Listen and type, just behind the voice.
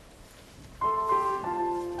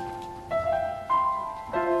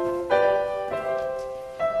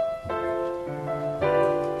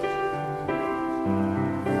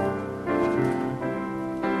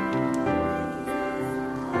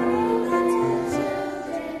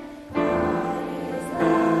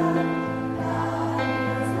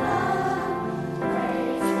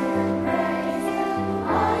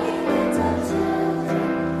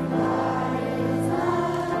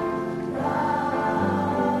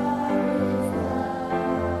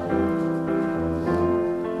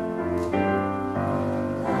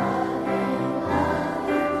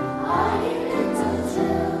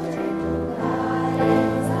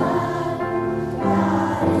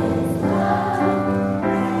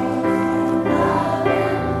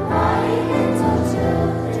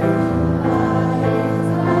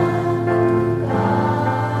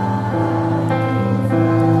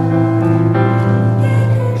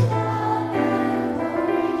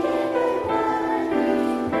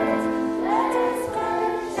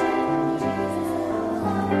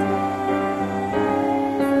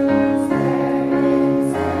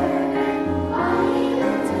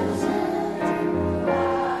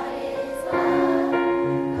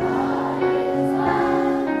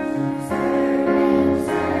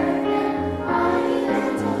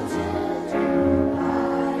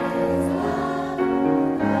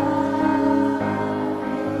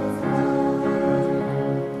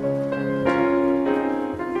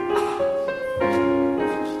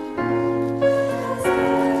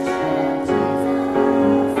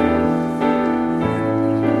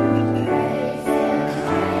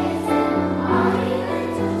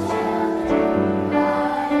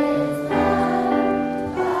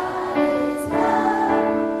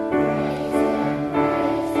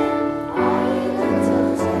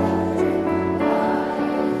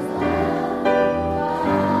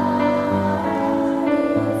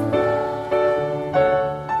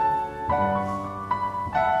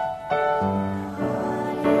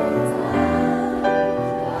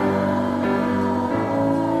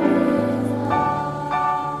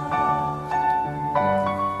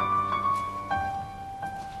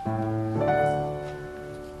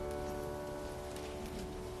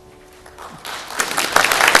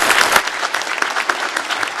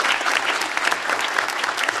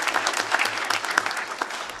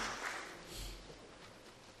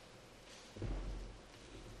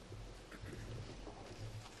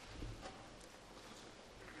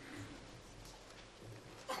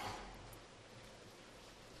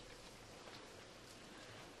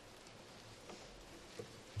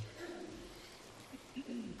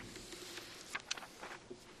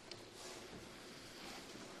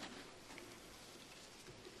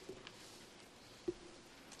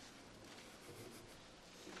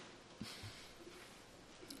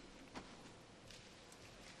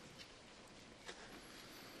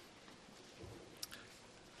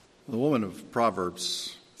The woman of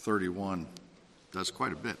Proverbs 31 does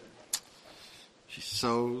quite a bit. She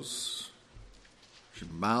sows, her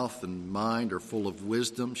mouth and mind are full of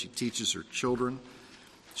wisdom. She teaches her children.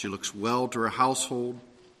 She looks well to her household.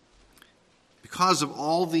 Because of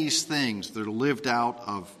all these things that are lived out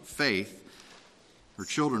of faith, her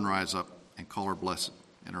children rise up and call her blessed,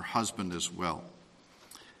 and her husband as well.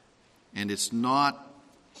 And it's not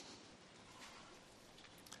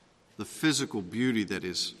the physical beauty that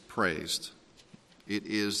is praised. It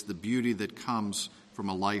is the beauty that comes from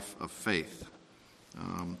a life of faith.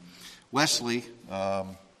 Wesley, I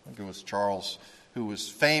think it was Charles, who was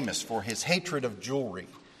famous for his hatred of jewelry.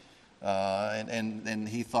 And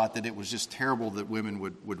he thought that it was just terrible that women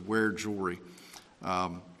would wear jewelry.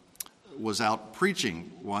 Was out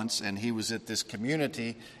preaching once, and he was at this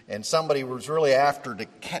community, and somebody was really after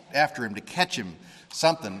him to catch him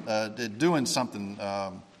doing something,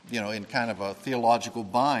 in kind of a theological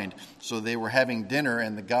bind. So they were having dinner,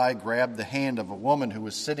 and the guy grabbed the hand of a woman who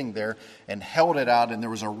was sitting there and held it out, and there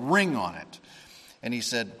was a ring on it. And he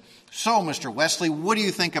said, "So, Mr. Wesley, what do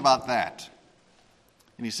you think about that?"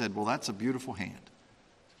 And he said, "Well, that's a beautiful hand."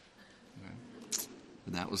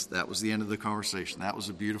 And that was the end of the conversation. That was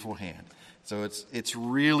a beautiful hand. So it's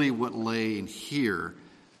really what lay in here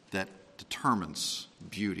that determines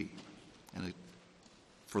beauty and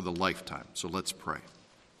for the lifetime. So let's pray.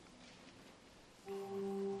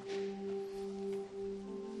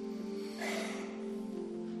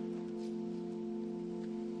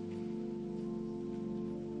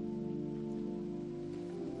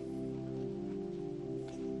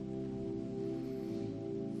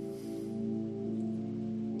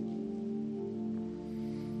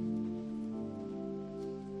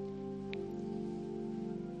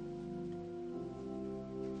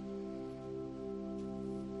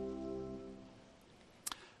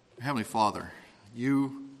 Heavenly Father,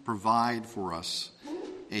 you provide for us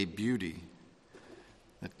a beauty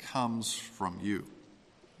that comes from you.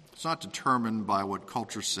 It's not determined by what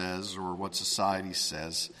culture says or what society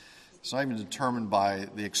says. It's not even determined by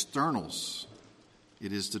the externals.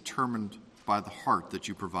 It is determined by the heart that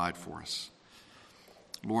you provide for us.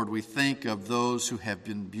 Lord, we think of those who have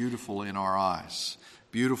been beautiful in our eyes,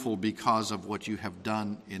 beautiful because of what you have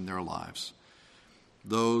done in their lives.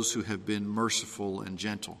 Those who have been merciful and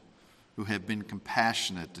gentle, who have been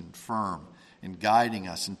compassionate and firm in guiding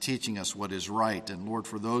us and teaching us what is right. And Lord,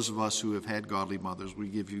 for those of us who have had godly mothers, we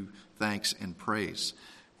give you thanks and praise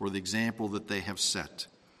for the example that they have set.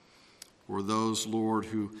 For those, Lord,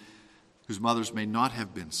 whose mothers may not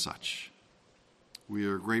have been such, we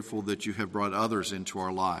are grateful that you have brought others into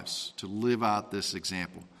our lives to live out this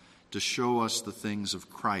example, to show us the things of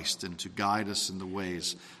Christ and to guide us in the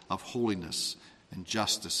ways of holiness and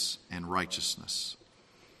justice and righteousness.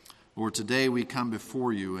 Lord, today we come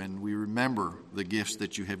before you and we remember the gifts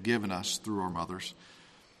that you have given us through our mothers,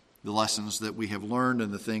 the lessons that we have learned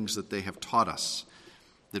and the things that they have taught us,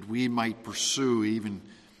 that we might pursue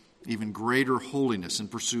even greater holiness and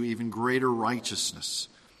pursue even greater righteousness,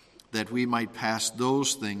 that we might pass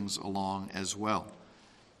those things along as well,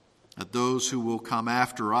 that those who will come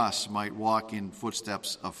after us might walk in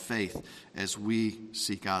footsteps of faith as we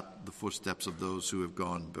seek out the footsteps of those who have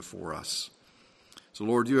gone before us. So,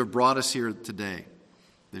 Lord, you have brought us here today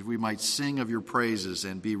that we might sing of your praises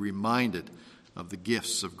and be reminded of the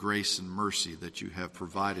gifts of grace and mercy that you have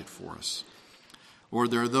provided for us. Lord,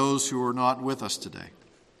 there are those who are not with us today,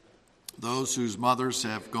 those whose mothers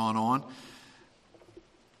have gone on,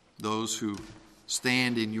 those who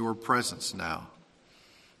stand in your presence now.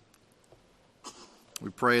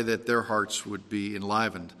 We pray that their hearts would be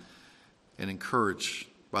enlivened and encouraged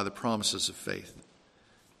by the promises of faith,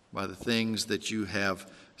 by the things that you have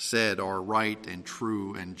said are right and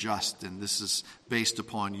true and just. And this is based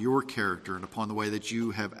upon your character and upon the way that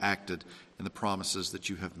you have acted and the promises that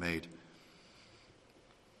you have made.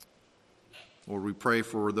 Lord, we pray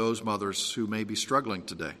for those mothers who may be struggling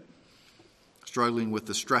today, struggling with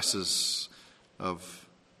the stresses of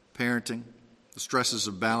parenting, the stresses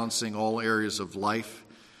of balancing all areas of life,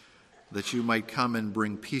 that you might come and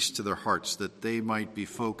bring peace to their hearts, that they might be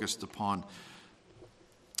focused upon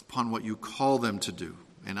what you call them to do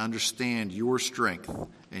and understand your strength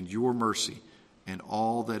and your mercy and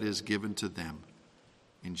all that is given to them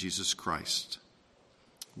in Jesus Christ.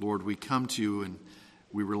 Lord, we come to you and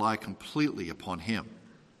we rely completely upon him.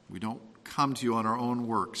 We don't come to you on our own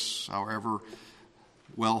works, however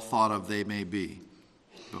well thought of they may be,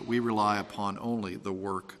 but we rely upon only the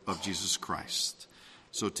work of Jesus Christ.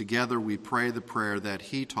 So together we pray the prayer that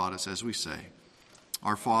he taught us as we say,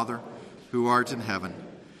 Our Father, who art in heaven,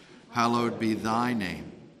 hallowed be thy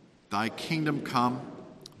name. Thy kingdom come,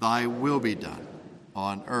 Thy will be done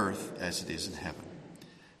on earth as it is in heaven.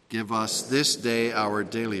 Give us this day our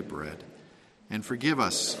daily bread, and forgive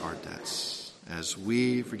us our debts, as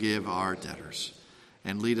we forgive our debtors.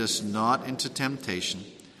 And lead us not into temptation,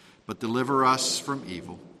 but deliver us from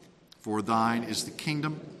evil. For thine is the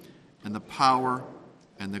kingdom, and the power,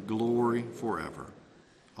 and the glory forever.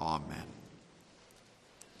 Amen.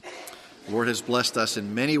 The Lord has blessed us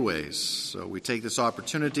in many ways, so we take this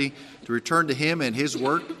opportunity to return to him and his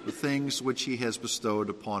work, the things which he has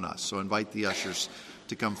bestowed upon us. So invite the ushers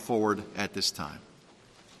to come forward at this time.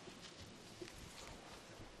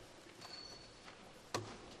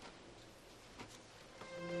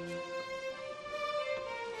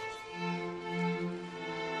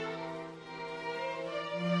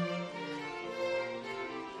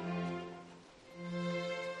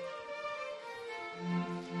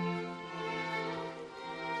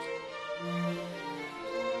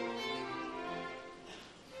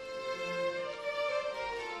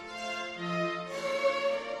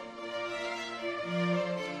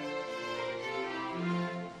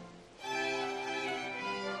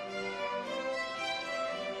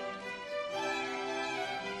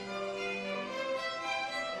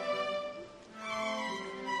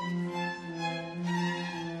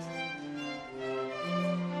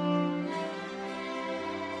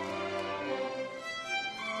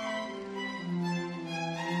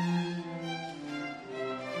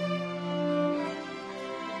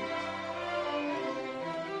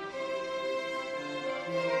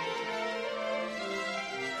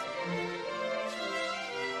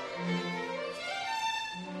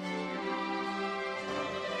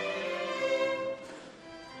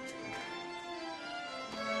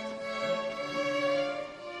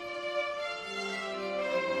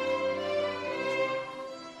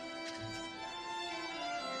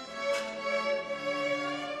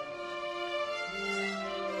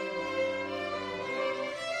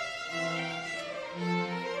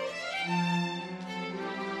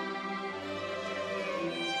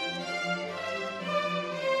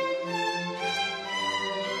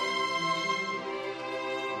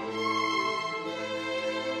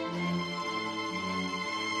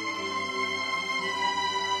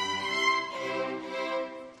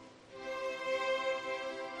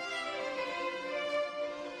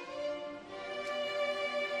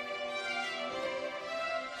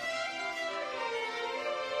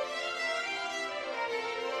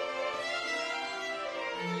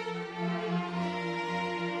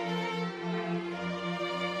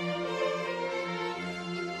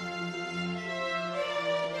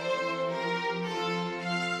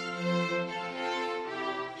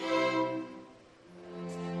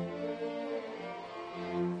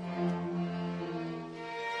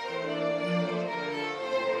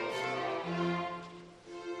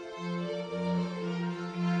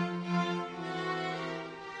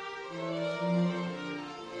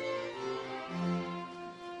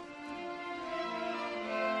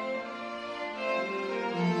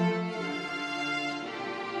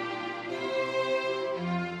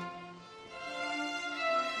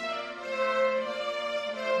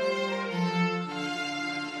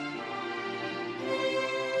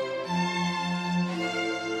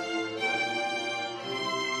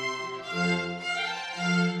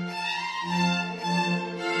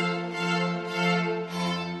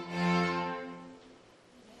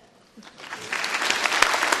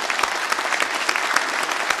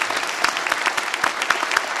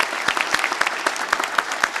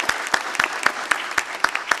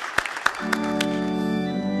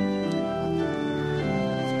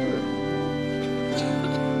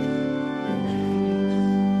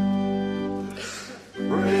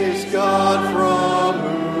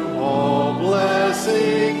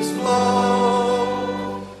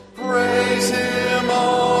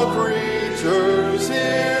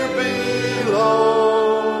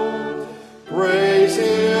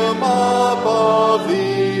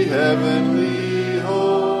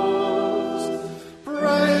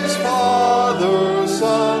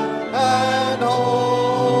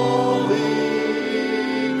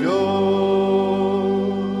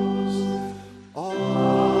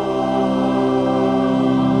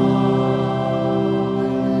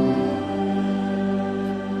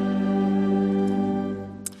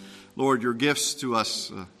 Lord, your gifts to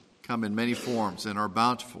us come in many forms and are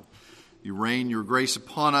bountiful. You rain your grace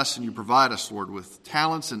upon us and you provide us, Lord, with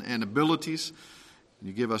talents and abilities. And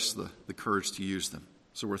you give us the courage to use them.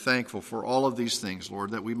 So we're thankful for all of these things,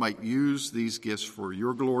 Lord, that we might use these gifts for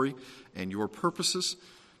your glory and your purposes,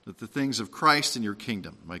 that the things of Christ and your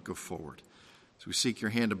kingdom might go forward. So we seek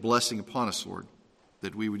your hand of blessing upon us, Lord,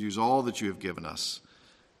 that we would use all that you have given us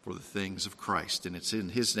for the things of Christ. And it's in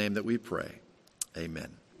his name that we pray.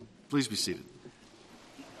 Amen. Please be seated.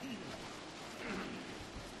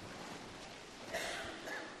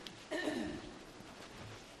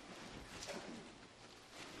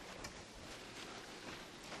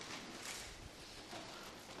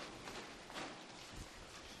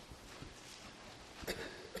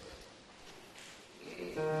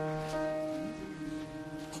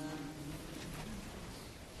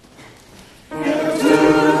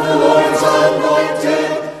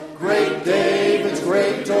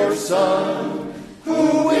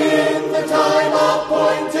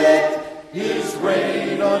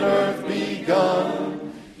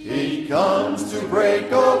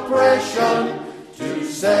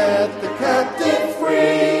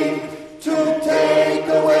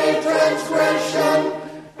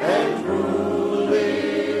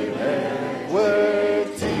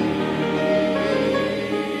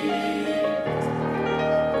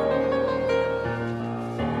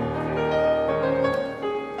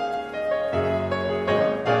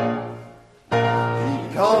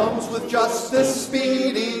 Justice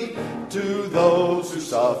speedy to those who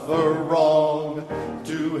suffer wrong,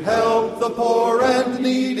 to help the poor and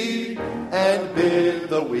needy, and bid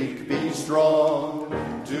the weak be strong,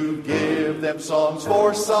 to give them songs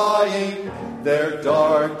for sighing, their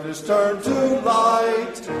darkness turned to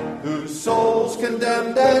light, whose souls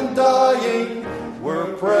condemned and dying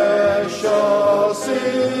were precious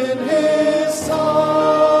in his sight.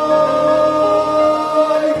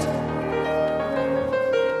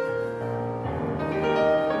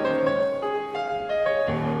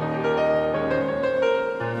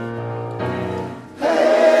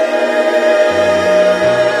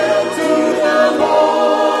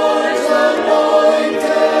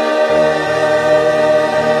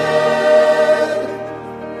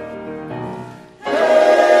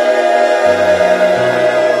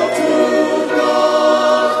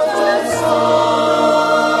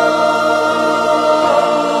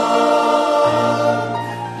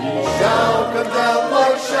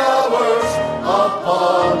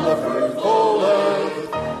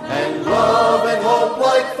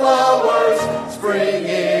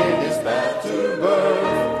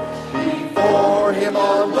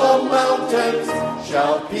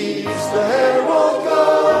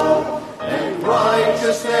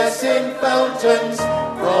 In fountains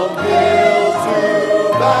from hill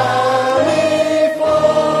to valley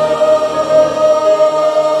flow.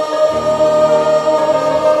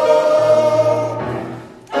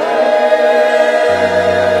 Hail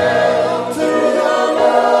to the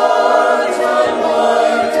Lord's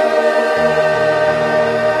anointed.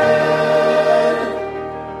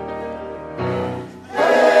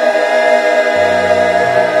 Hail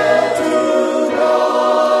to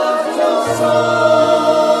God's Son.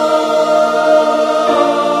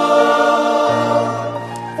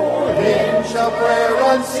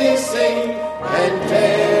 Unceasing and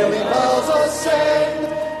daily vows ascend,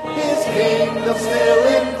 his kingdom still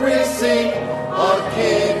increasing, a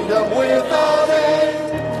kingdom without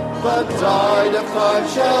end. The tide of time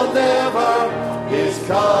shall never his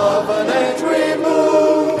covenant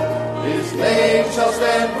remove, his name shall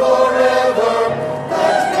stand forever,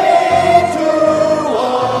 that name to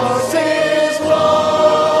us is love.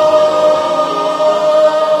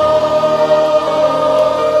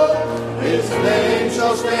 His name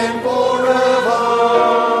shall stand forever.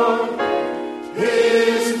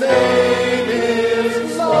 His name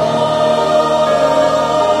is love.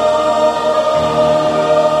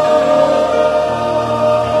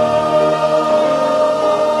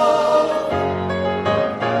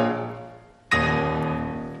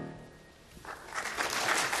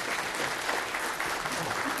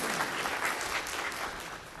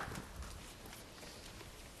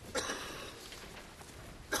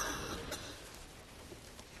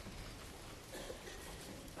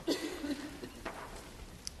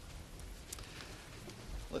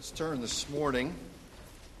 Let's turn this morning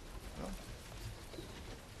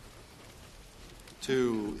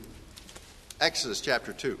to Exodus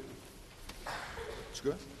chapter 2. It's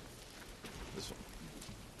good? This one.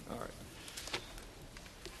 All right.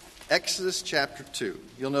 Exodus chapter 2.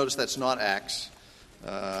 You'll notice that's not Acts.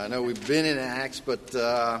 I know we've been in Acts, but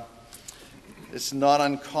it's not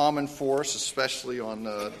uncommon for us, especially on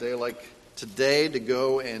a day like today, to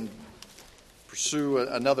go and pursue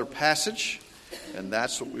another passage. And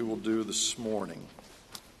that's what we will do this morning.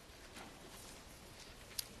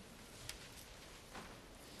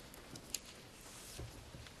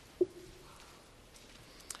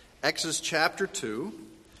 Exodus chapter 2.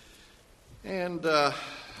 And, I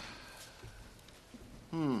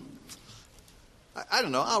I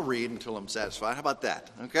don't know. I'll read until I'm satisfied. How about that?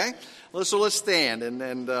 Okay? Well, so let's stand,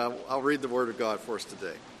 and I'll read the Word of God for us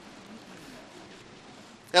today.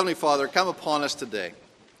 Heavenly Father, come upon us today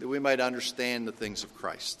that we might understand the things of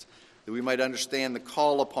Christ, that we might understand the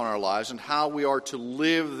call upon our lives and how we are to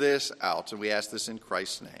live this out. And we ask this in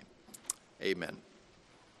Christ's name. Amen.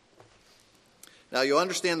 Now, you'll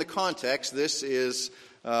understand the context. This is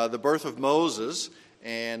the birth of Moses,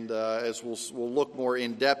 and as we'll look more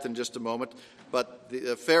in depth in just a moment, but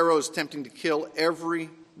Pharaoh is attempting to kill every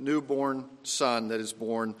newborn son that is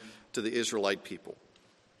born to the Israelite people.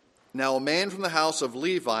 Now, a man from the house of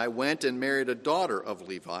Levi went and married a daughter of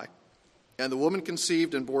Levi, and the woman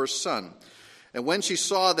conceived and bore a son. And when she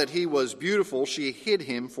saw that he was beautiful, she hid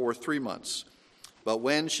him for 3 months. But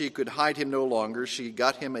when she could hide him no longer, she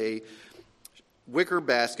got him a wicker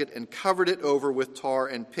basket and covered it over with tar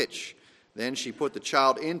and pitch. Then she put the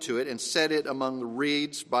child into it and set it among the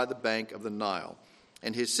reeds by the bank of the Nile.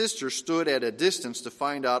 And his sister stood at a distance to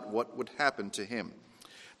find out what would happen to him.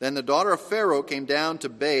 Then the daughter of Pharaoh came down to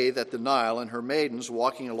bathe at the Nile, and her maidens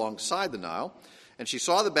walking alongside the Nile. And she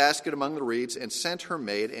saw the basket among the reeds and sent her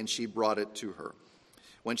maid, and she brought it to her.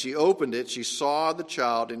 When she opened it, she saw the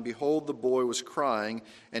child, and behold, the boy was crying.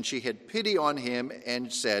 And she had pity on him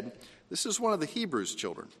and said, "This is one of the Hebrews'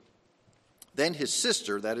 children." Then his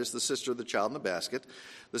sister, that is the sister of the child in the basket,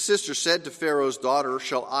 the sister said to Pharaoh's daughter,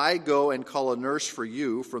 "Shall I go and call a nurse for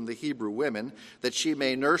you from the Hebrew women, that she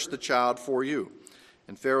may nurse the child for you?"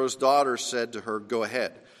 And Pharaoh's daughter said to her, "Go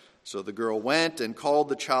ahead." So the girl went and called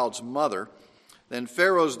the child's mother. Then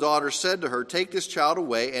Pharaoh's daughter said to her, "Take this child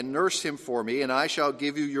away and nurse him for me, and I shall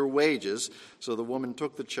give you your wages." So the woman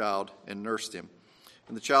took the child and nursed him.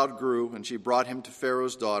 And the child grew, and she brought him to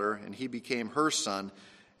Pharaoh's daughter, and he became her son,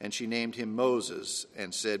 and she named him Moses,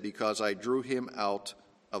 and said, "Because I drew him out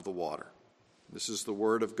of the water." This is the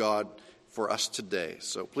word of God for us today.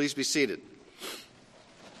 So please be seated.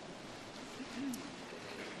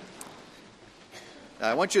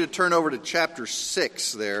 I want you to turn over to chapter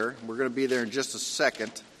 6 there. We're going to be there in just a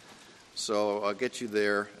second, so I'll get you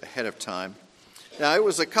there ahead of time. Now, it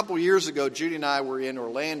was a couple years ago, Judy and I were in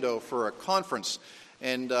Orlando for a conference,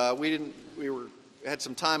 and had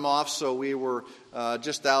some time off, so we were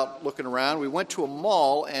just out looking around. We went to a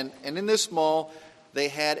mall, and in this mall, they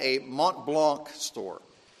had a Mont Blanc store,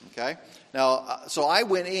 okay? Now, so I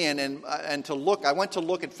went in and I went to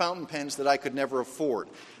look at fountain pens that I could never afford.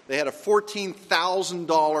 They had a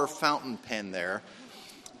 $14,000 fountain pen there.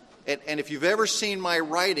 And if you've ever seen my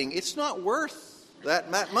writing, it's not worth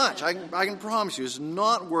that much. I can promise you, it's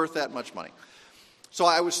not worth that much money. So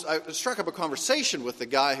I struck up a conversation with the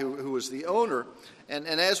guy who was the owner. And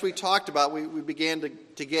as we talked about, we began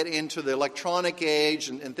to get into the electronic age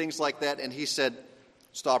and things like that. And he said,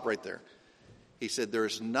 "Stop right there." He said,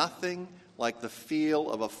 "There's nothing like the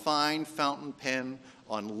feel of a fine fountain pen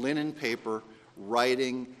on linen paper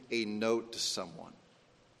writing a note to someone."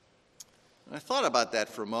 And I thought about that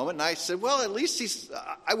for a moment, and I said, well, at least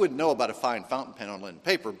I wouldn't know about a fine fountain pen on linen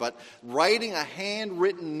paper, but writing a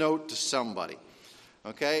handwritten note to somebody.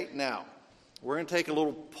 Okay, now, we're going to take a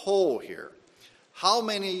little poll here. How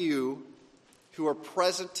many of you who are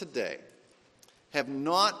present today have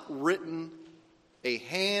not written a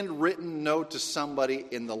handwritten note to somebody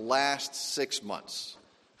in the last 6 months?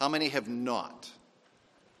 How many have not?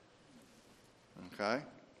 Okay.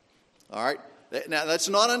 All right. Now, that's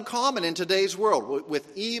not uncommon in today's world.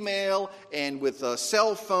 With email and with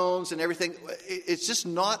cell phones and everything, it's just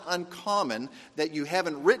not uncommon that you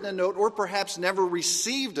haven't written a note or perhaps never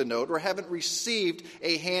received a note or haven't received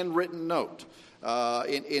a handwritten note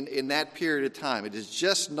in that period of time. It is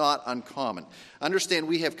just not uncommon. Understand,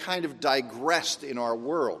 we have kind of digressed in our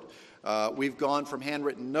world. We've gone from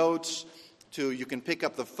handwritten notes to you can pick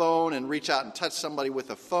up the phone and reach out and touch somebody with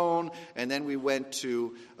a phone, and then we went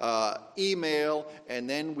to email, and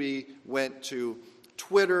then we went to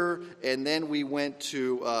Twitter, and then we went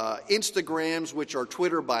to Instagrams, which are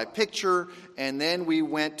Twitter by picture, and then we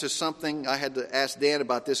went to something, I had to ask Dan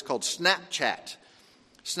about this, called Snapchat.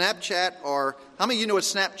 Snapchat how many of you know what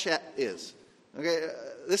Snapchat is? Okay,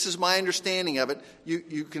 this is my understanding of it.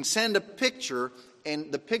 You can send a picture,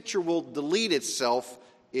 and the picture will delete itself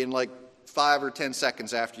in like 5 or 10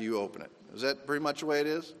 seconds after you open it. Is that pretty much the way it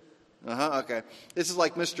is? Okay. This is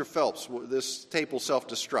like Mr. Phelps. This tape will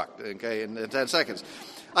self-destruct, okay, in 10 seconds.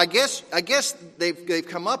 I guess they've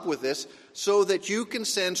come up with this so that you can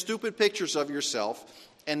send stupid pictures of yourself,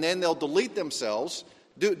 and then they'll delete themselves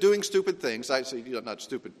doing stupid things. I say not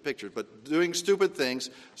stupid pictures, but doing stupid things,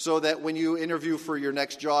 so that when you interview for your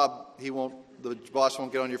next job, the boss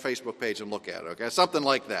won't get on your Facebook page and look at it. Okay, something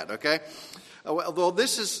like that. Okay. Although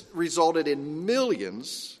this has resulted in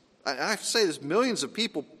millions, I have to say this, millions of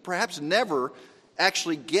people perhaps never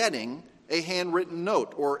actually getting a handwritten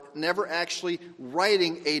note or never actually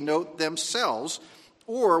writing a note themselves,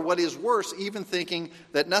 or what is worse, even thinking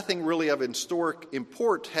that nothing really of historic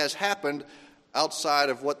import has happened outside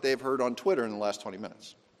of what they've heard on Twitter in the last 20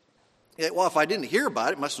 minutes. Well, if I didn't hear about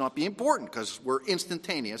it, it must not be important because we're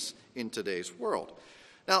instantaneous in today's world.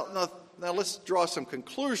 Now let's draw some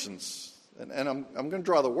conclusions, and I'm going to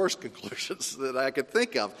draw the worst conclusions that I could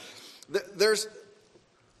think of. There's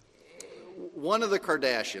one of the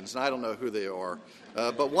Kardashians, and I don't know who they are,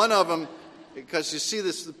 but one of them, because you see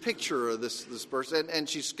the picture of this person, and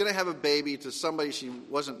she's going to have a baby to somebody she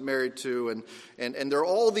wasn't married to, and there are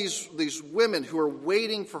all these women who are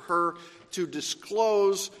waiting for her to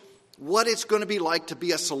disclose what it's going to be like to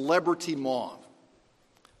be a celebrity mom.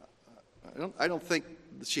 I don't think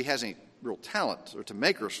that she has any real talent or to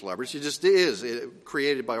make her a celebrity. She just is,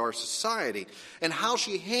 created by our society. And how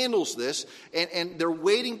she handles this, and they're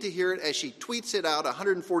waiting to hear it as she tweets it out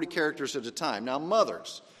 140 characters at a time. Now,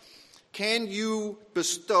 mothers, can you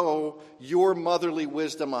bestow your motherly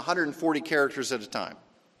wisdom 140 characters at a time?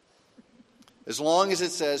 As long as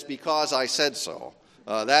it says, "because I said so."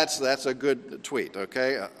 That's a good tweet,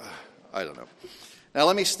 okay? I don't know. Now,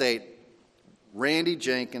 let me state, Randy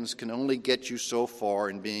Jenkins can only get you so far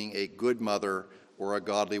in being a good mother or a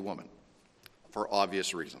godly woman, for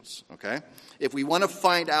obvious reasons, okay? If we want to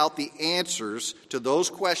find out the answers to those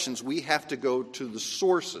questions, we have to go to the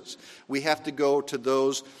sources. We have to go to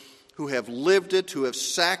those who have lived it, who have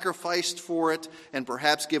sacrificed for it, and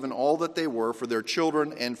perhaps given all that they were for their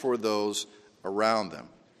children and for those around them.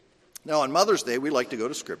 Now, on Mother's Day, we like to go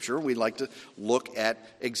to Scripture. We like to look at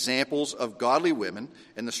examples of godly women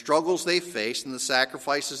and the struggles they faced and the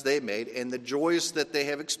sacrifices they made and the joys that they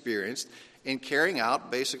have experienced in carrying out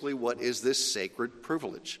basically what is this sacred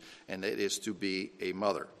privilege, and it is to be a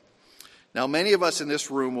mother. Now, many of us in this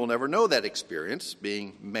room will never know that experience.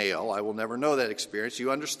 Being male, I will never know that experience. You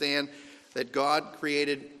understand that God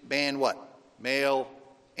created man what? Male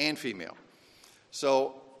and female.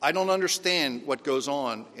 So I don't understand what goes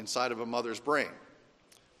on inside of a mother's brain.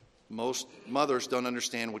 Most mothers don't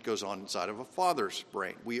understand what goes on inside of a father's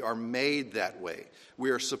brain. We are made that way. We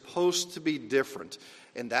are supposed to be different.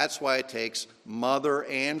 And that's why it takes mother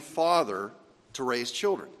and father to raise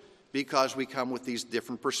children, because we come with these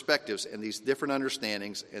different perspectives and these different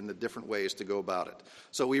understandings and the different ways to go about it.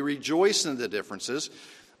 So we rejoice in the differences.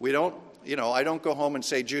 We don't, I don't go home and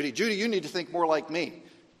say, Judy, you need to think more like me.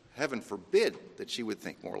 Heaven forbid that she would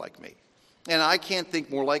think more like me. And I can't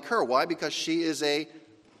think more like her. Why? Because she is a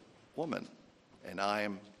woman, and I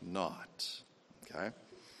am not. Okay?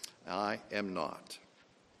 I am not.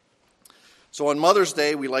 So on Mother's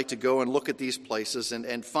Day, we like to go and look at these places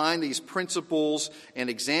and find these principles and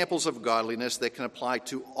examples of godliness that can apply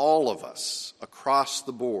to all of us across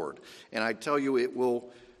the board. And I tell you, it will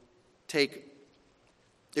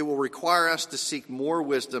require us to seek more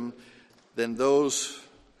wisdom than those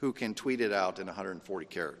who can tweet it out in 140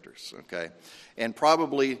 characters, okay? And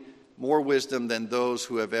probably more wisdom than those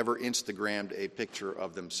who have ever Instagrammed a picture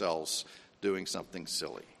of themselves doing something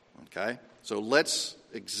silly, okay? So let's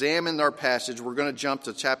examine our passage. We're going to jump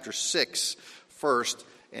to chapter 6 first,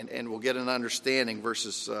 and we'll get an understanding.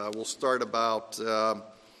 We'll start about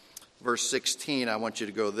verse 16. I want you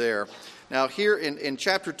to go there. Now, here in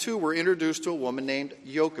chapter 2, we're introduced to a woman named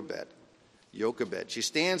Jochebed. She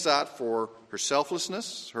stands out for her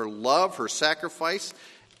selflessness, her love, her sacrifice,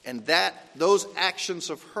 and those actions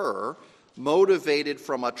of her, motivated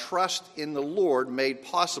from a trust in the Lord, made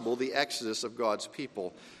possible the exodus of God's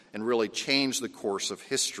people and really changed the course of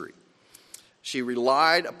history. She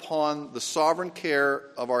relied upon the sovereign care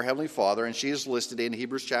of our Heavenly Father, and she is listed in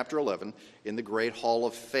Hebrews chapter 11 in the Great Hall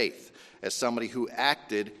of Faith as somebody who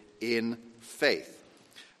acted in faith.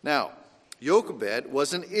 Now, Jochebed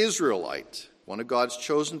was an Israelite, one of God's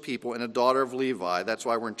chosen people, and a daughter of Levi. That's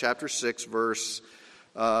why we're in chapter 6, verse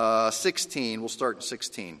 16. We'll start in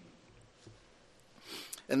 16.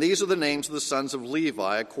 And these are the names of the sons of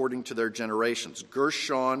Levi according to their generations: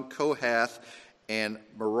 Gershon, Kohath, and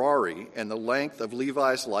Merari. And the length of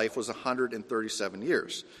Levi's life was 137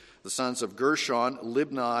 years. The sons of Gershon,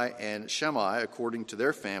 Libni, and Shimei according to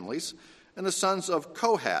their families. And the sons of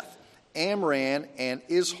Kohath, Amram, and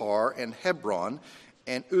Izhar, and Hebron,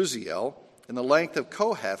 and Uzziel. And the length of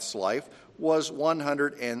Kohath's life was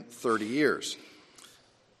 133 years.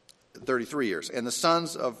 And the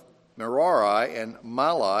sons of Merari, and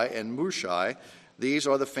Malai, and Mushai, these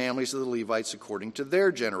are the families of the Levites according to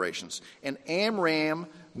their generations. And Amram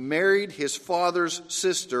married his father's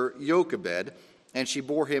sister Jochebed, And she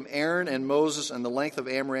bore him Aaron and Moses, and the length of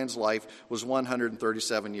Amram's life was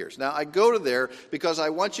 137 years. Now, I go to there because I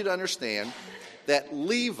want you to understand that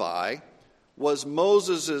Levi was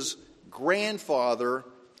Moses' grandfather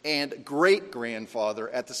and great-grandfather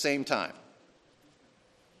at the same time.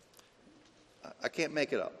 I can't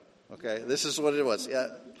make it up, okay? This is what it was.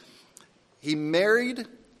 He married,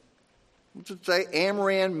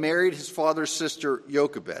 Amram married his father's sister,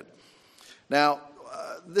 Jochebed. Now,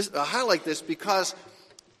 I highlight this because,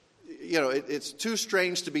 it's too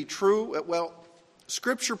strange to be true. Well,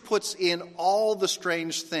 Scripture puts in all the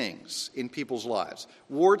strange things in people's lives,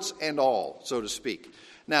 warts and all, so to speak.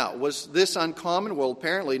 Now, was this uncommon? Well,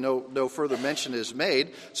 apparently no further mention is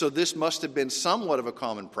made, so this must have been somewhat of a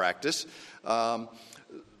common practice. But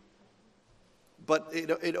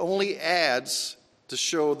it only adds to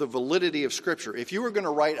show the validity of Scripture. If you were going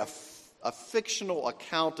to write a fictional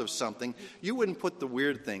account of something, you wouldn't put the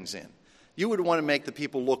weird things in. You would want to make the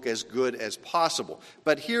people look as good as possible.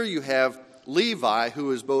 But here you have Levi,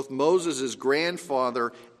 who is both Moses'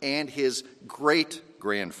 grandfather and his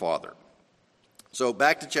great-grandfather. So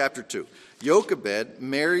back to chapter 2. Jochebed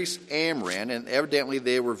marries Amram, and evidently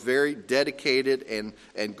they were very dedicated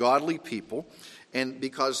and godly people, and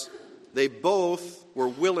because they both were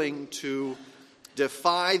willing to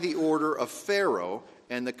defy the order of Pharaoh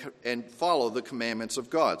and follow the commandments of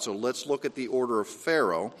God. So let's look at the order of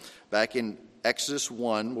Pharaoh. Back in Exodus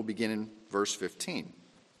 1, we'll begin in verse 15.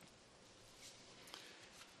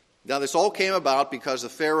 Now, this all came about because the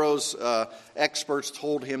Pharaoh's experts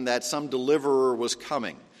told him that some deliverer was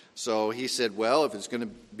coming. So he said, well, if it's going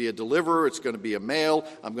to be a deliverer, it's going to be a male.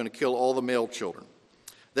 I'm going to kill all the male children.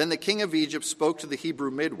 Then the king of Egypt spoke to the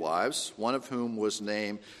Hebrew midwives, one of whom was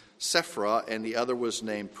named Sephra and the other was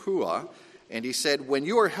named Puah. And he said, when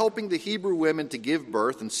you are helping the Hebrew women to give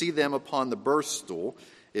birth and see them upon the birth stool,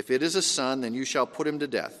 if it is a son, then you shall put him to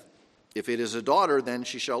death. If it is a daughter, then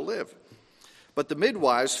she shall live. But the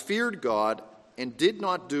midwives feared God and did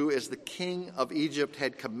not do as the king of Egypt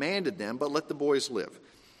had commanded them, but let the boys live.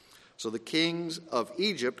 So the kings of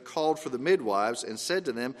Egypt called for the midwives and said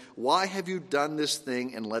to them, why have you done this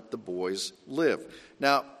thing and let the boys live?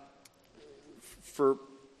 Now,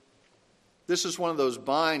 this is one of those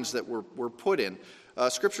binds that we're put in.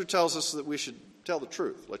 Scripture tells us that we should tell the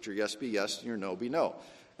truth. Let your yes be yes and your no be no.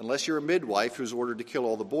 Unless you're a midwife who's ordered to kill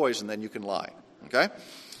all the boys, and then you can lie. Okay?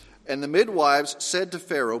 And the midwives said to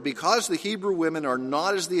Pharaoh, because the Hebrew women are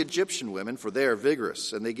not as the Egyptian women, for they are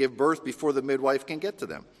vigorous, and they give birth before the midwife can get to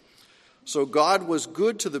them. So God was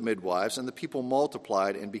good to the midwives, and the people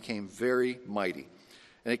multiplied and became very mighty.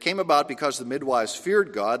 And it came about because the midwives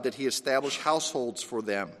feared God that he established households for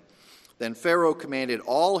them. Then Pharaoh commanded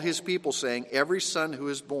all his people, saying, every son who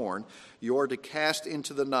is born you are to cast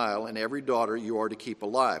into the Nile, and every daughter you are to keep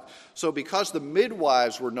alive. So because the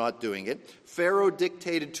midwives were not doing it, Pharaoh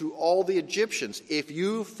dictated to all the Egyptians, if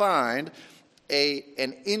you find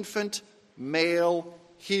an infant male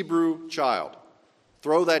Hebrew child,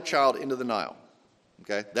 throw that child into the Nile.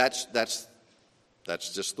 Okay? That's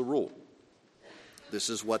just the rule.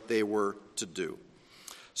 This is what they were to do.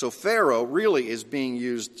 So Pharaoh really is being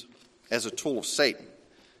used as a tool of Satan.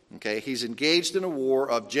 Okay, he's engaged in a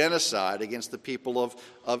war of genocide against the people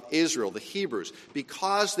of Israel, the Hebrews,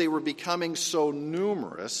 because they were becoming so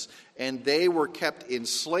numerous and they were kept in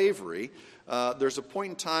slavery. There's a point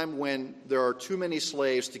in time when there are too many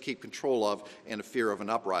slaves to keep control of and a fear of an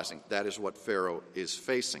uprising. That is what Pharaoh is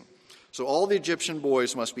facing. So all the Egyptian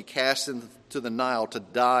boys must be cast into the Nile to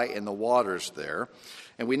die in the waters there.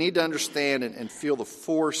 And we need to understand and feel the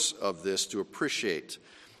force of this to appreciate.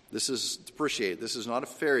 This is not a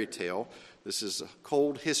fairy tale. This is a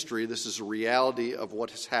cold history. This is a reality of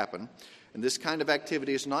what has happened. And this kind of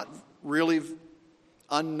activity is not really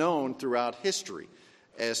unknown throughout history,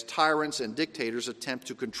 as tyrants and dictators attempt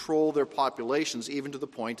to control their populations, even to the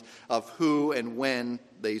point of who and when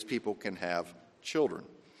these people can have children.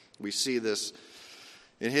 We see this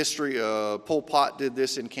in history. Pol Pot did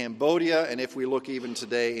this in Cambodia, and if we look even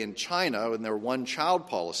today in China, in their one-child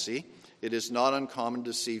policy, it is not uncommon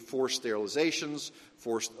to see forced sterilizations,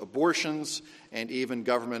 forced abortions, and even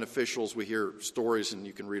government officials. We hear stories, and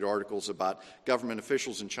you can read articles about government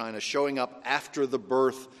officials in China showing up after the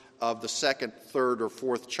birth of the second, third, or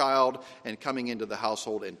fourth child and coming into the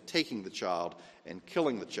household and taking the child and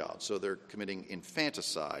killing the child. So they're committing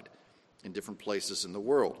infanticide in different places in the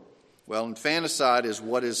world. Well, infanticide is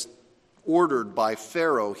what is ordered by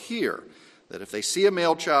Pharaoh here, that if they see a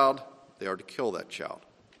male child, they are to kill that child.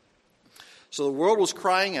 So the world was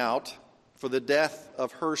crying out for the death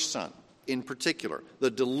of her son. in particular,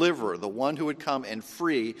 the deliverer, the one who would come and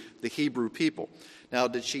free the Hebrew people. Now,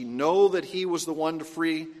 did she know that he was the one to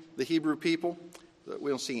free the Hebrew people? We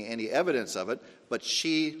don't see any evidence of it, but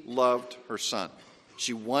she loved her son.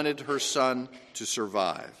 She wanted her son to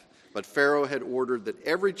survive. But Pharaoh had ordered that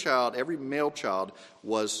every male child,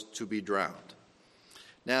 was to be drowned.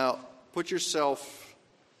 Now, put yourself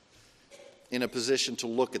in a position to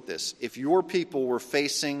look at this. If your people were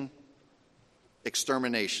facing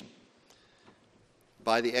extermination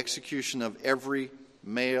by the execution of every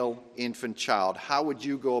male infant child, how would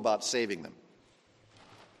you go about saving them?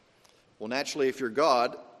 Well, naturally, if you're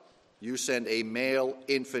God, you send a male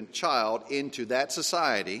infant child into that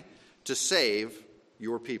society to save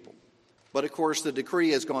your people. But of course, the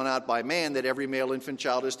decree has gone out by man that every male infant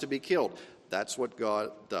child is to be killed. That's what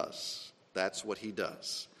God does. That's what he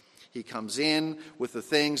does. He comes in with the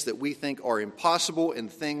things that we think are impossible and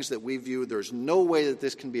things that we view there's no way that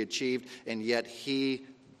this can be achieved, and yet he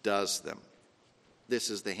does them. This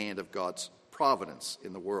is the hand of God's providence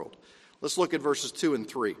in the world. Let's look at verses 2 and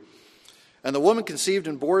 3. And the woman conceived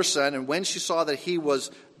and bore a son, and when she saw that he was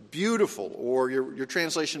beautiful, or your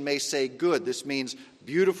translation may say good, this means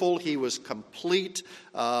beautiful, he was complete.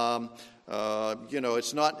 There's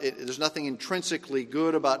nothing intrinsically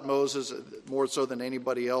good about Moses, more so than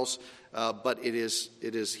anybody else, but it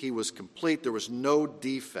is he was complete. There was no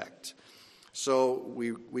defect. So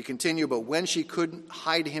we continue, but when she couldn't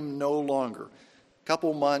hide him no longer, a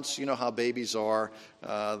couple months, you know how babies are.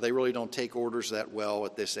 They really don't take orders that well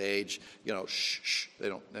at this age. Shh. They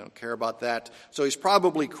don't care about that. So he's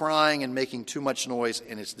probably crying and making too much noise,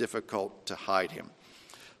 and it's difficult to hide him.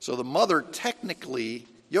 So the mother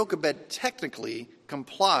Jochebed technically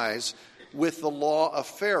complies with the law of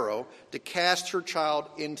Pharaoh to cast her child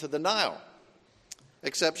into the Nile.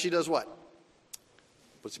 Except she does what?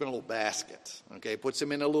 Puts him in a little basket. Puts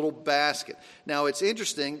him in a little basket. Now, it's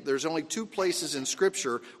interesting. There's only two places in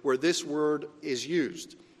Scripture where this word is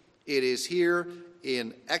used. It is here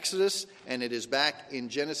in Exodus, and it is back in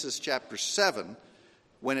Genesis chapter 7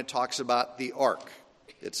 when it talks about the ark.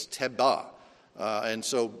 It's Tebah. And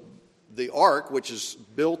so the ark, which is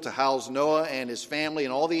built to house Noah and his family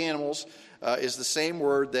and all the animals, is the same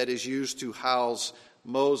word that is used to house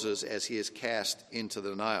Moses as he is cast into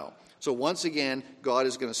the Nile. So once again, God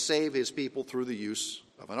is going to save his people through the use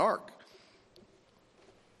of an ark.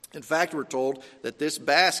 In fact, we're told that this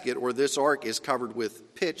basket or this ark is covered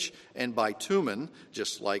with pitch and bitumen,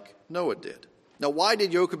 just like Noah did. Now, why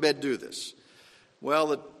did Jochebed do this? Well,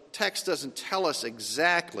 the text doesn't tell us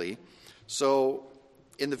exactly. So,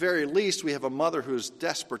 in the very least, we have a mother who is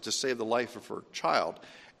desperate to save the life of her child.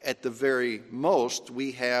 At the very most,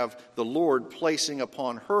 we have the Lord placing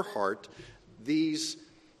upon her heart these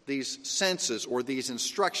senses or these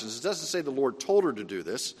instructions. It doesn't say the Lord told her to do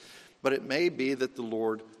this, but it may be that the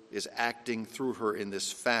Lord is acting through her in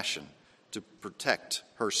this fashion to protect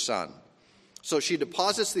her son. So she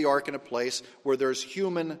deposits the ark in a place where there's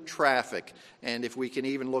human traffic, and if we can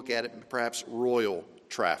even look at it, perhaps royal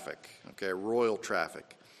traffic. Royal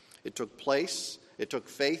traffic. It took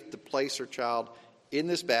faith to place her child in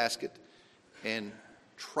this basket and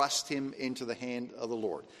trust him into the hand of the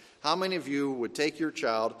Lord. How many of you would take your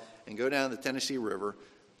child and go down the Tennessee River,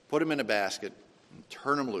 put him in a basket, and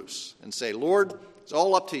turn him loose and say, Lord, it's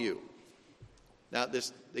all up to you? Now,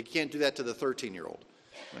 they can't do that to the 13-year-old.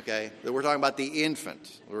 We're talking about the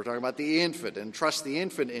infant. We're talking about the infant and trust the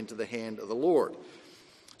infant into the hand of the Lord.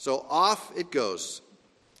 So off it goes.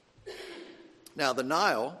 Now, the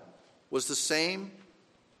Nile was the same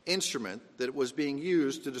instrument that was being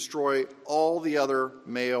used to destroy all the other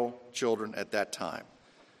male children at that time.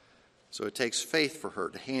 So it takes faith for her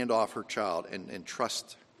to hand off her child and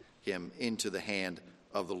trust him into the hand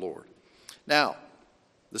of the Lord. Now,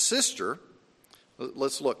 the sister,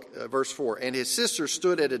 let's look, verse 4. And his sister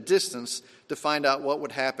stood at a distance to find out what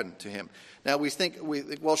would happen to him. Now, we think,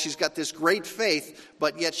 she's got this great faith,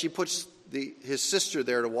 but yet she puts his sister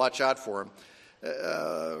there to watch out for him.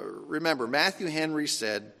 Remember, Matthew Henry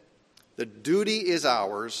said, the duty is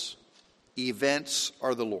ours, events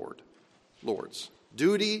are the Lord's.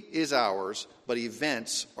 Duty is ours, but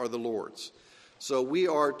events are the Lord's. So we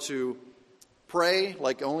are to pray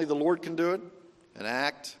like only the Lord can do it, and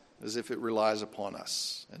act as if it relies upon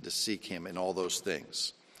us, and to seek him in all those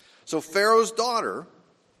things. So Pharaoh's daughter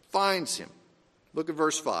finds him. Look at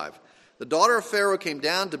verse 5. The daughter of Pharaoh came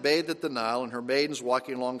down to bathe at the Nile, and her maidens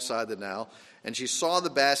walking alongside the Nile, and she saw the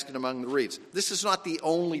basket among the reeds. This is not the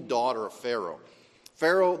only daughter of Pharaoh.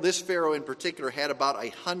 This Pharaoh in particular had about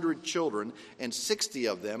 100 children, and 60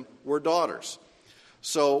 of them were daughters.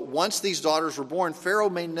 So once these daughters were born, Pharaoh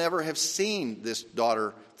may never have seen this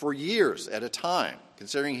daughter for years at a time,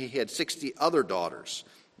 considering he had 60 other daughters.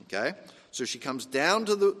 Okay? So she comes down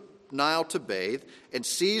to the Nile to bathe and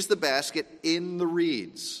sees the basket in the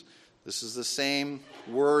reeds. This is the same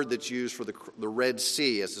word that's used for the Red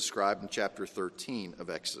Sea as described in chapter 13 of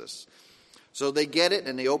Exodus. So they get it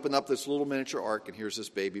and they open up this little miniature ark, and here's this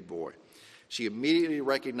baby boy. She immediately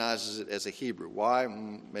recognizes it as a Hebrew. Why?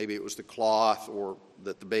 Maybe it was the cloth or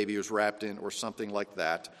that the baby was wrapped in or something like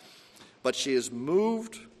that. But she is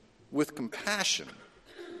moved with compassion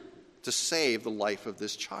to save the life of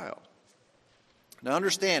this child. Now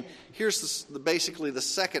understand, here's basically the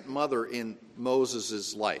second mother in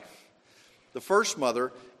Moses' life. The first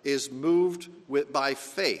mother is moved by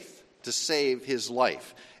faith to save his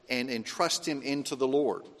life and entrust him into the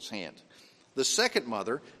Lord's hand. The second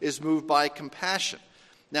mother is moved by compassion.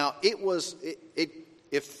 Now,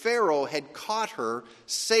 if Pharaoh had caught her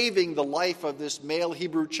saving the life of this male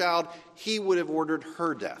Hebrew child, he would have ordered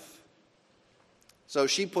her death. So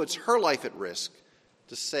she puts her life at risk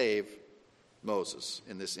to save Moses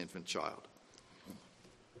and this infant child.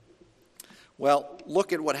 Well,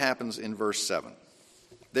 look at what happens in verse 7.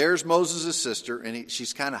 There's Moses' sister, and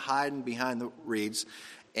she's kind of hiding behind the reeds,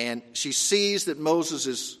 and she sees that Moses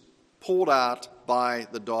is pulled out by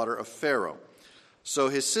the daughter of Pharaoh. So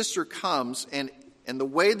his sister comes, and the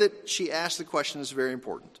way that she asks the question is very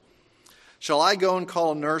important. Shall I go and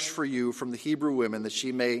call a nurse for you from the Hebrew women that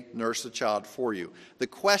she may nurse the child for you? The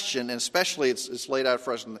question, and especially it's laid out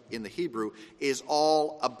for us in the Hebrew, is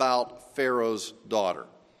all about Pharaoh's daughter.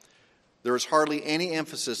 There is hardly any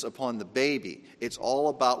emphasis upon the baby. It's all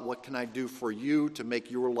about what can I do for you to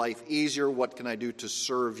make your life easier? What can I do to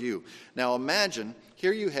serve you? Now imagine,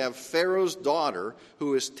 here you have Pharaoh's daughter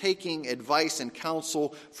who is taking advice and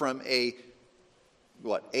counsel from a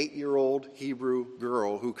 8-year-old Hebrew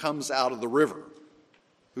girl who comes out of the river,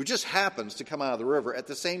 who just happens to come out of the river at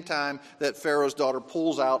the same time that Pharaoh's daughter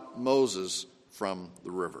pulls out Moses from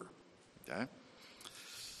the river. Okay?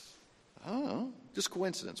 I don't know. Just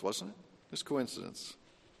coincidence, wasn't it? Just coincidence.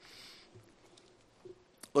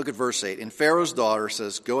 Look at verse 8. And Pharaoh's daughter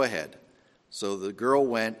says, go ahead. So the girl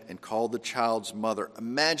went and called the child's mother.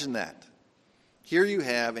 Imagine that. Here you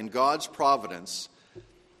have, in God's providence,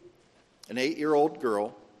 an 8-year-old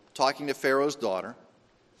girl talking to Pharaoh's daughter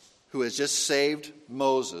who has just saved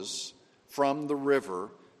Moses from the river,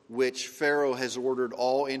 which Pharaoh has ordered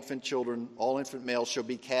all infant children, all infant males shall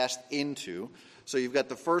be cast into. So you've got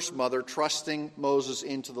the first mother trusting Moses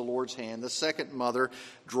into the Lord's hand, the second mother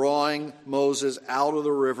drawing Moses out of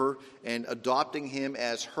the river and adopting him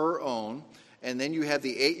as her own, and then you have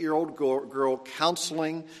the 8-year-old girl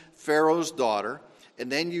counseling Pharaoh's daughter,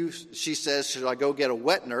 and then she says, should I go get a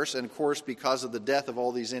wet nurse? And of course, because of the death of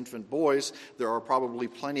all these infant boys, there are probably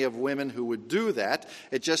plenty of women who would do that.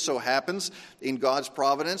 It just so happens in God's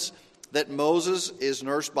providence that Moses is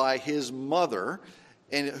nursed by his mother,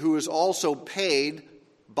 and who is also paid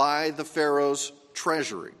by the Pharaoh's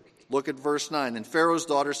treasury. Look at verse 9. And Pharaoh's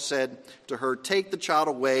daughter said to her, take the child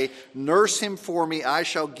away, nurse him for me, I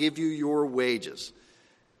shall give you your wages.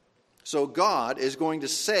 So God is going to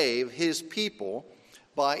save his people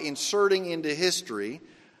by inserting into history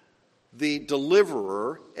the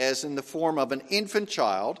deliverer as in the form of an infant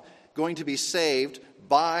child going to be saved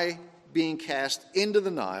by being cast into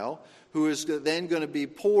the Nile, who is then going to be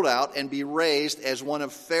pulled out and be raised as one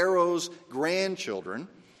of Pharaoh's grandchildren.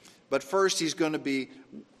 But first he's going to be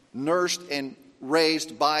nursed and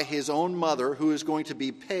raised by his own mother, who is going to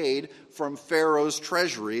be paid from Pharaoh's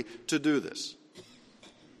treasury to do this.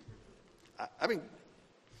 I mean,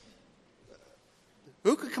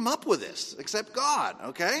 who could come up with this except God,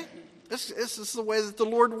 okay? This is the way that the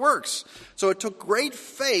Lord works. So it took great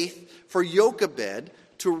faith for Jochebed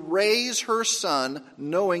to raise her son,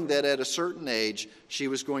 knowing that at a certain age she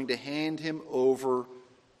was going to hand him over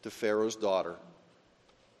to Pharaoh's daughter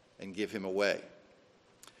and give him away.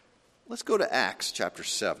 Let's go to Acts chapter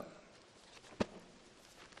 7.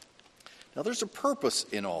 Now there's a purpose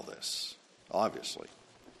in all this, obviously.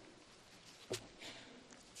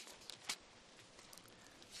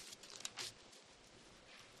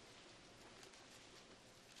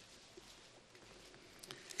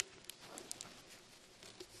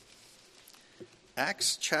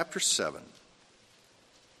 Acts chapter 7.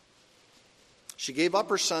 She gave up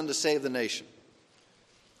her son to save the nation.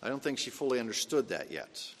 I don't think she fully understood that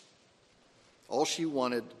yet. All she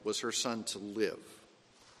wanted was her son to live.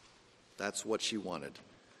 That's what she wanted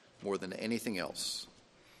more than anything else.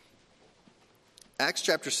 Acts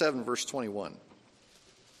chapter 7, verse 21.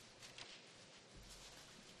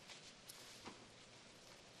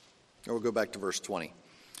 Or we'll go back to verse 20.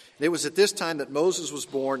 And it was at this time that Moses was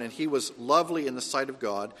born, and he was lovely in the sight of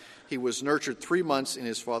God. He was nurtured 3 months in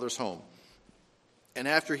his father's home. And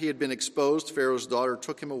after he had been exposed, Pharaoh's daughter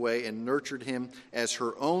took him away and nurtured him as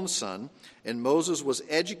her own son. And Moses was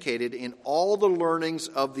educated in all the learnings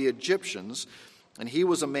of the Egyptians, and he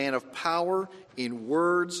was a man of power in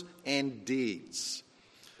words and deeds.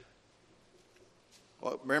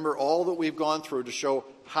 Well, remember all that we've gone through to show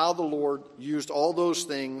how the Lord used all those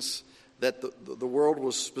things, that the world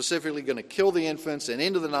was specifically going to kill the infants and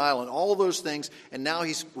into the Nile and all those things. And now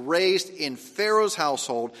he's raised in Pharaoh's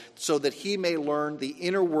household so that he may learn the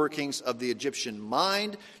inner workings of the Egyptian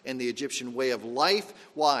mind and the Egyptian way of life.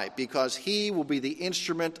 Why? Because he will be the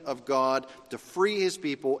instrument of God to free his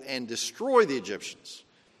people and destroy the Egyptians.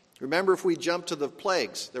 Remember, if we jump to the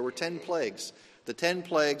plagues, there were 10 plagues. The 10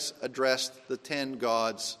 plagues addressed the 10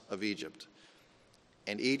 gods of Egypt.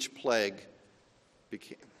 And each plague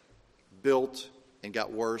became built and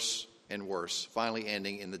got worse and worse, finally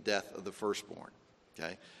ending in the death of the firstborn.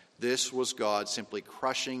 Okay? This was God simply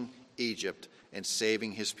crushing Egypt and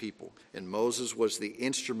saving his people. And Moses was the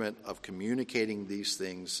instrument of communicating these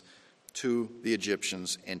things to the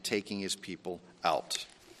Egyptians and taking his people out.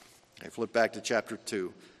 Okay, flip back to chapter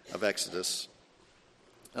 2 of Exodus.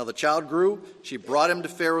 Now the child grew. She brought him to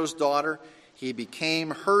Pharaoh's daughter. He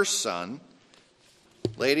became her son.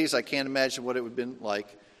 Ladies, I can't imagine what it would have been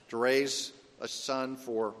like to raise a son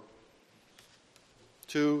for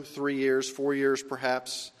 2, 3 years, 4 years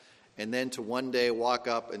perhaps, and then to one day walk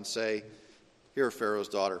up and say, "Here, Pharaoh's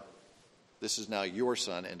daughter, this is now your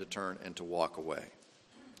son," and to turn and to walk away.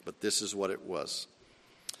 But this is what it was.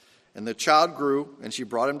 And the child grew, and she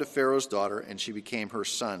brought him to Pharaoh's daughter, and she became her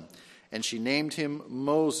son. And she named him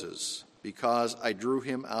Moses, because I drew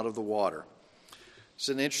him out of the water. It's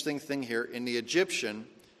an interesting thing here. In the Egyptian,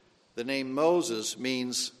 the name Moses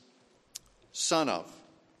means son of.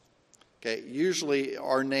 Okay, usually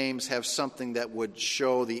our names have something that would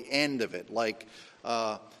show the end of it, like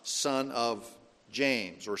son of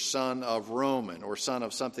James, or son of Roman, or son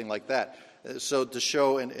of something like that. So to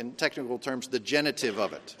show, in technical terms, the genitive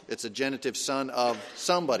of it. It's a genitive, son of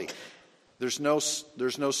somebody. There's no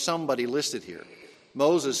somebody listed here.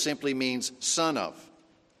 Moses simply means son of.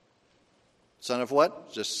 Son of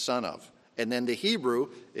what? Just son of. And then the Hebrew,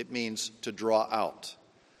 it means to draw out.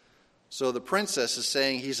 So the princess is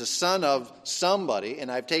saying he's a son of somebody,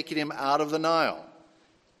 and I've taken him out of the Nile.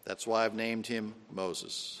 That's why I've named him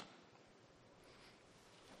Moses.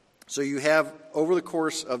 So you have, over the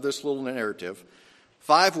course of this little narrative,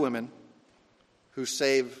 5 women who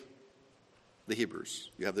save the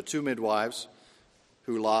Hebrews. You have the 2 midwives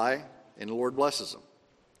who lie, and the Lord blesses them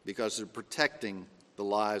because they're protecting the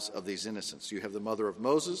lives of these innocents. You have the mother of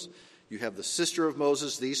Moses. You have the sister of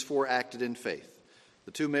Moses. These 4 acted in faith.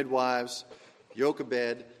 The 2 midwives,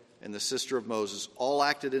 Jochebed, and the sister of Moses, all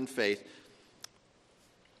acted in faith.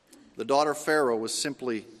 The daughter of Pharaoh was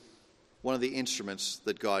simply one of the instruments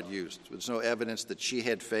that God used. There's no evidence that she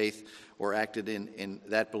had faith or acted in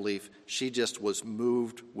that belief. She just was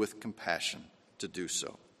moved with compassion to do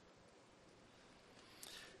so.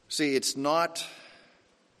 See, it's not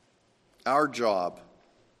our job,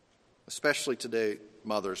 especially today,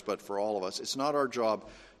 mothers, but for all of us, it's not our job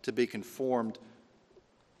to be conformed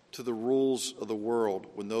to the rules of the world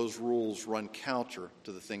when those rules run counter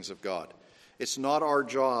to the things of God. It's not our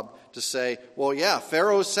job to say, well, yeah,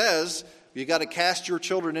 Pharaoh says you got to cast your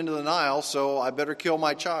children into the Nile, so I better kill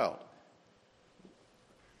my child.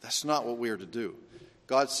 That's not what we are to do.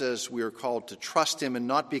 God says we are called to trust him and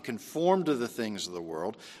not be conformed to the things of the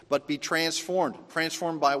world, but be transformed.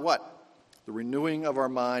 Transformed by what? The renewing of our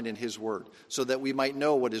mind in his word, so that we might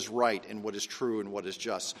know what is right and what is true and what is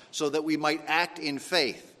just, so that we might act in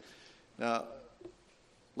faith. Now,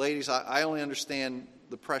 ladies, I only understand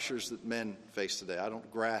the pressures that men face today. I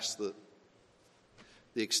don't grasp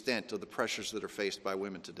the extent of the pressures that are faced by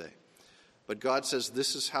women today. But God says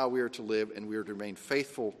this is how we are to live, and we are to remain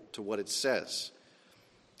faithful to what it says.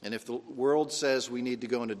 And if the world says we need to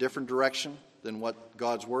go in a different direction than what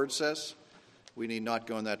God's word says, we need not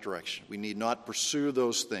go in that direction. We need not pursue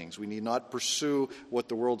those things. We need not pursue what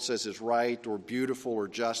the world says is right or beautiful or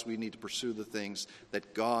just. We need to pursue the things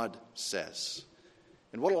that God says.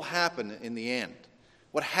 And what will happen in the end?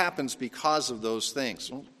 What happens because of those things?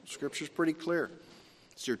 Well, Scripture's pretty clear.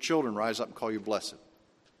 It's your children rise up and call you blessed.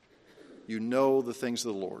 You know the things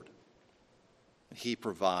of the Lord. He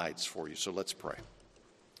provides for you. So let's pray.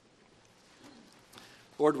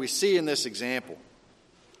 Lord, we see in this example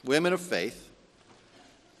women of faith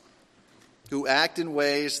who act in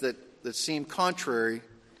ways that seem contrary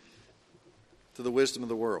to the wisdom of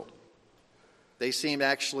the world. They seem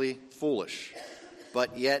actually foolish.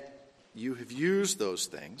 But yet you have used those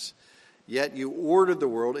things. Yet you ordered the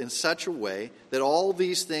world in such a way that all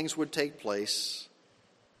these things would take place,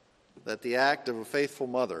 that the act of a faithful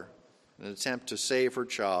mother, an attempt to save her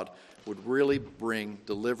child, would really bring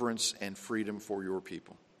deliverance and freedom for your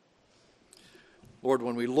people. Lord,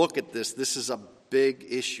 when we look at this, this is a big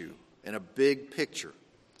issue and a big picture.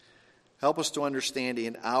 Help us to understand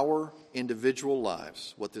in our individual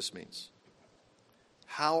lives what this means.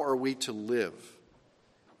 How are we to live?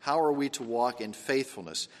 How are we to walk in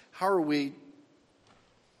faithfulness? How are we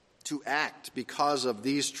to act because of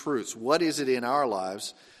these truths? What is it in our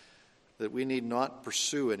lives that we need not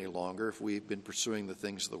pursue any longer if we've been pursuing the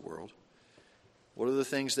things of the world? What are the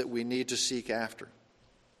things that we need to seek after?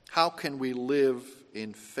 How can we live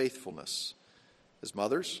in faithfulness as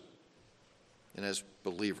mothers and as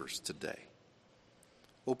believers today?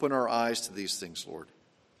 Open our eyes to these things, Lord,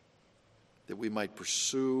 that we might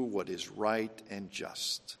pursue what is right and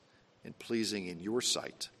just and pleasing in your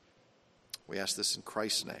sight. We ask this in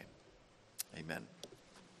Christ's name. Amen.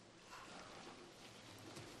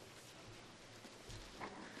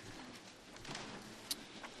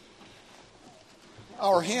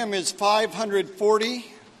 Our hymn is 540,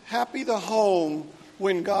 Happy the Home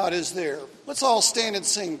When God is There. Let's all stand and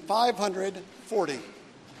sing 540.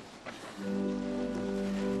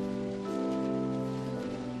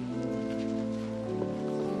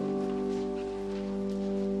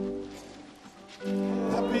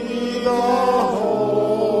 Happy the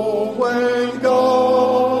home when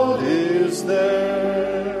God is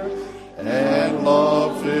there, and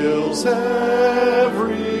love fills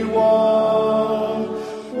everyone.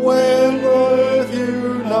 When with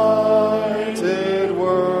united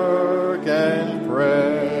work and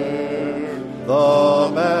prayer,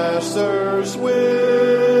 the Master's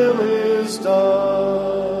will is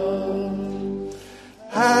done.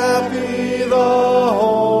 Happy the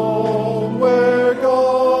home where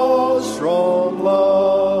God's strong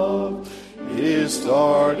love is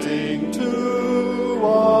starting to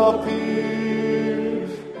appear,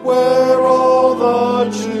 where all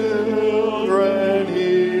the children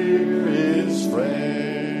hear His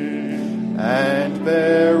frame, and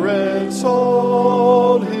parents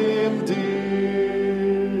hold Him dear.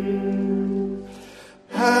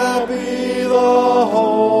 Happy the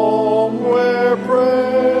home where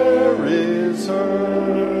prayer is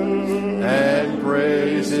heard and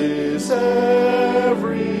praise is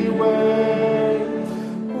everywhere,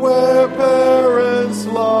 where parents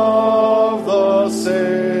love the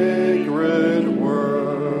sacred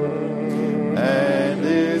word and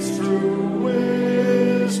its true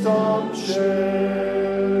wisdom share.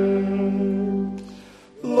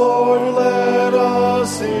 Lord, let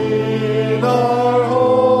us in our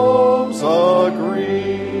homes agree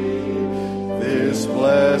this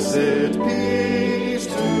blessed peace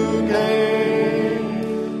to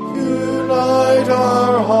gain. Unite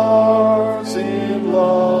our hearts in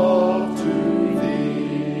love to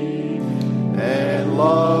Thee, and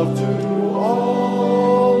love to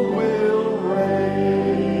all will reign.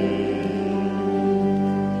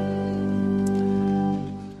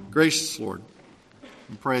 Gracious Lord,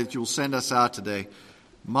 we pray that you will send us out today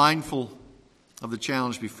mindful of the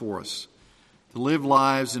challenge before us, to live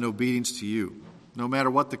lives in obedience to you, no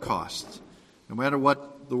matter what the cost, no matter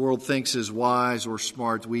what the world thinks is wise or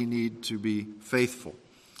smart. We need to be faithful.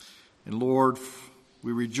 And Lord,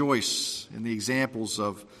 we rejoice in the examples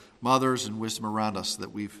of mothers and wisdom around us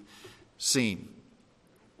that we've seen,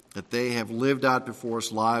 that they have lived out before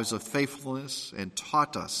us lives of faithfulness and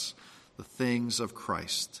taught us the things of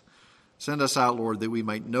Christ. Send us out, Lord, that we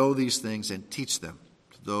might know these things and teach them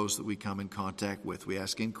to those that we come in contact with. We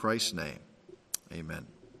ask in Christ's name. Amen.